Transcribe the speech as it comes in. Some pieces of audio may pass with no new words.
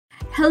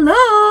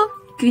Hello!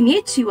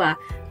 Konnichiwa!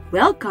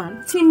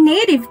 Welcome to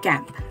Native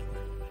Camp.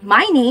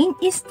 My name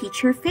is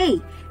Teacher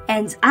Faye,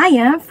 and I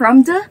am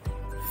from the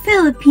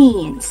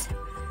Philippines.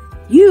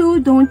 You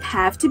don't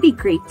have to be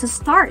great to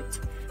start,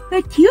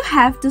 but you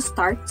have to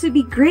start to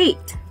be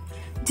great.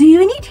 Do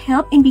you need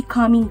help in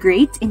becoming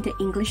great in the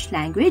English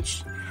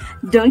language?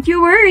 Don't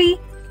you worry,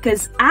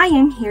 because I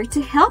am here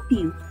to help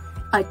you.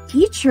 A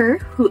teacher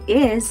who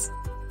is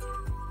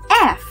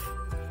F,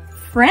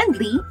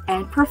 friendly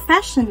and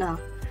professional.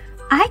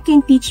 I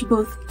can teach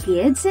both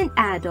kids and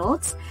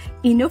adults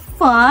in a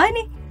fun,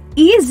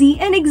 easy,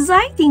 and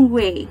exciting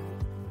way.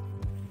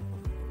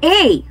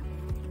 A,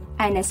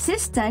 an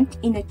assistant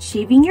in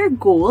achieving your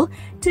goal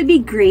to be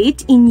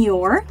great in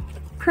your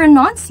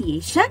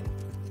pronunciation,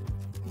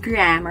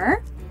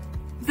 grammar,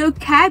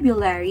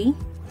 vocabulary,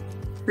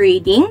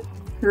 reading,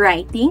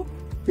 writing,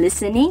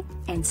 listening,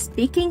 and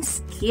speaking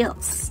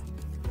skills.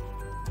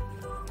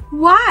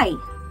 Y,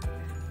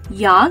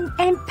 young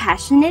and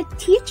passionate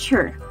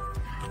teacher.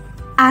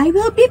 I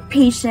will be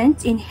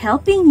patient in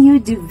helping you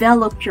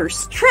develop your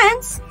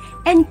strengths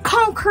and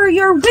conquer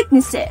your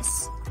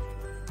weaknesses.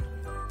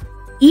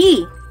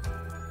 E,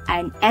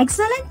 an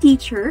excellent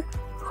teacher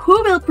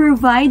who will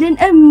provide an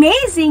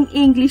amazing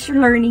English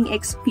learning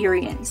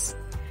experience.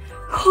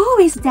 Who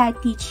is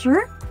that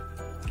teacher?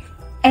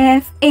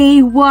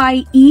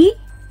 F-A-Y-E?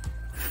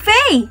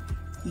 Faye!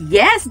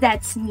 Yes,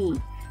 that's me.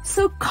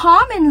 So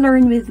come and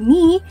learn with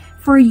me,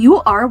 for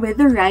you are with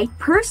the right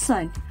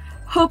person.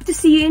 Hope to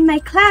see you in my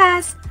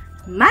class.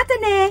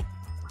 Matane!